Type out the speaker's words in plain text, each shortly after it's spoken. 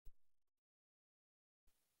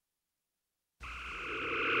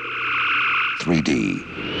3D.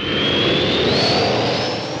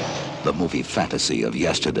 The movie fantasy of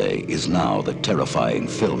yesterday is now the terrifying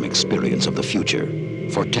film experience of the future.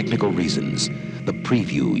 For technical reasons, the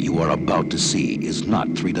preview you are about to see is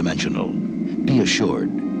not three-dimensional. Be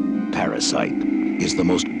assured, Parasite is the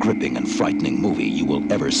most gripping and frightening movie you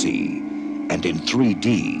will ever see. And in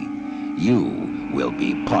 3D, you will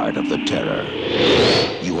be part of the terror.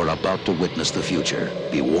 You are about to witness the future.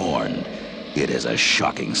 Be warned, it is a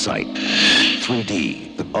shocking sight.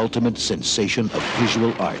 3D, the ultimate sensation of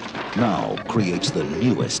visual art, now creates the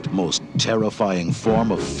newest, most terrifying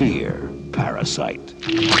form of fear, Parasite.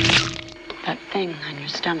 That thing on your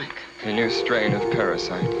stomach. A new strain of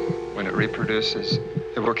parasite. When it reproduces,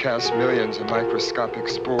 it will cast millions of microscopic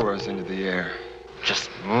spores into the air. Just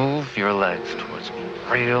move your legs towards me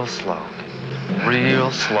real slow.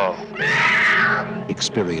 Real slow.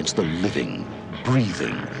 Experience the living,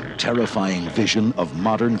 breathing, terrifying vision of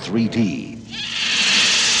modern 3D.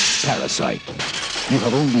 Parasite. You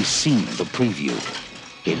have only seen the preview.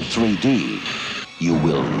 In 3D, you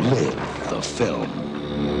will live the film.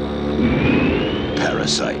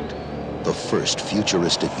 Parasite. The first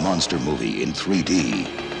futuristic monster movie in 3D.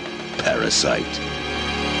 Parasite.